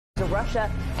to Russia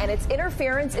and its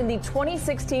interference in the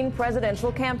 2016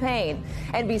 presidential campaign.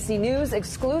 NBC News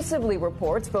exclusively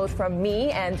reports, both from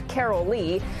me and Carol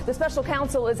Lee, the special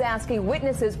counsel is asking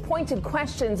witnesses pointed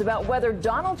questions about whether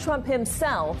Donald Trump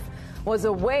himself was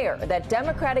aware that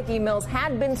Democratic emails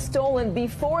had been stolen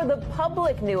before the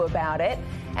public knew about it,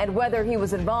 and whether he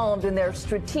was involved in their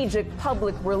strategic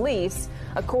public release,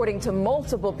 according to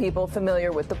multiple people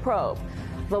familiar with the probe.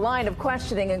 The line of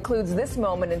questioning includes this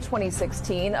moment in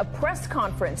 2016, a press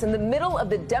conference in the middle of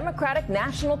the Democratic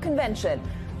National Convention,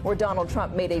 where Donald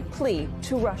Trump made a plea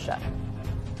to Russia.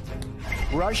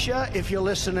 Russia, if you're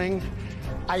listening,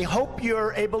 I hope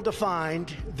you're able to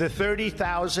find the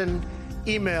 30,000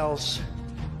 emails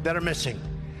that are missing.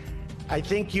 I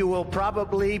think you will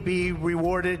probably be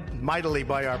rewarded mightily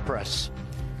by our press.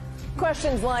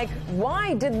 Questions like,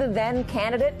 why did the then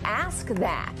candidate ask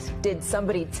that? Did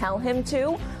somebody tell him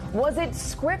to? Was it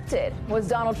scripted? Was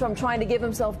Donald Trump trying to give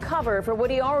himself cover for what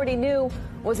he already knew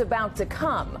was about to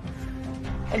come?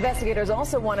 Investigators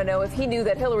also want to know if he knew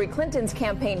that Hillary Clinton's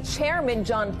campaign chairman,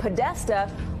 John Podesta,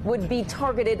 would be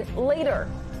targeted later.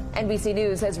 NBC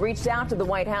News has reached out to the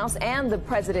White House and the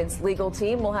president's legal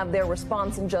team. We'll have their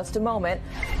response in just a moment.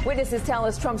 Witnesses tell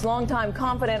us Trump's longtime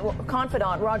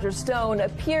confidant Roger Stone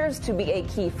appears to be a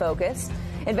key focus.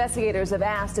 Investigators have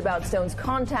asked about Stone's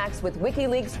contacts with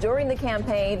WikiLeaks during the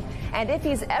campaign and if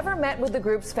he's ever met with the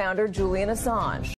group's founder, Julian Assange.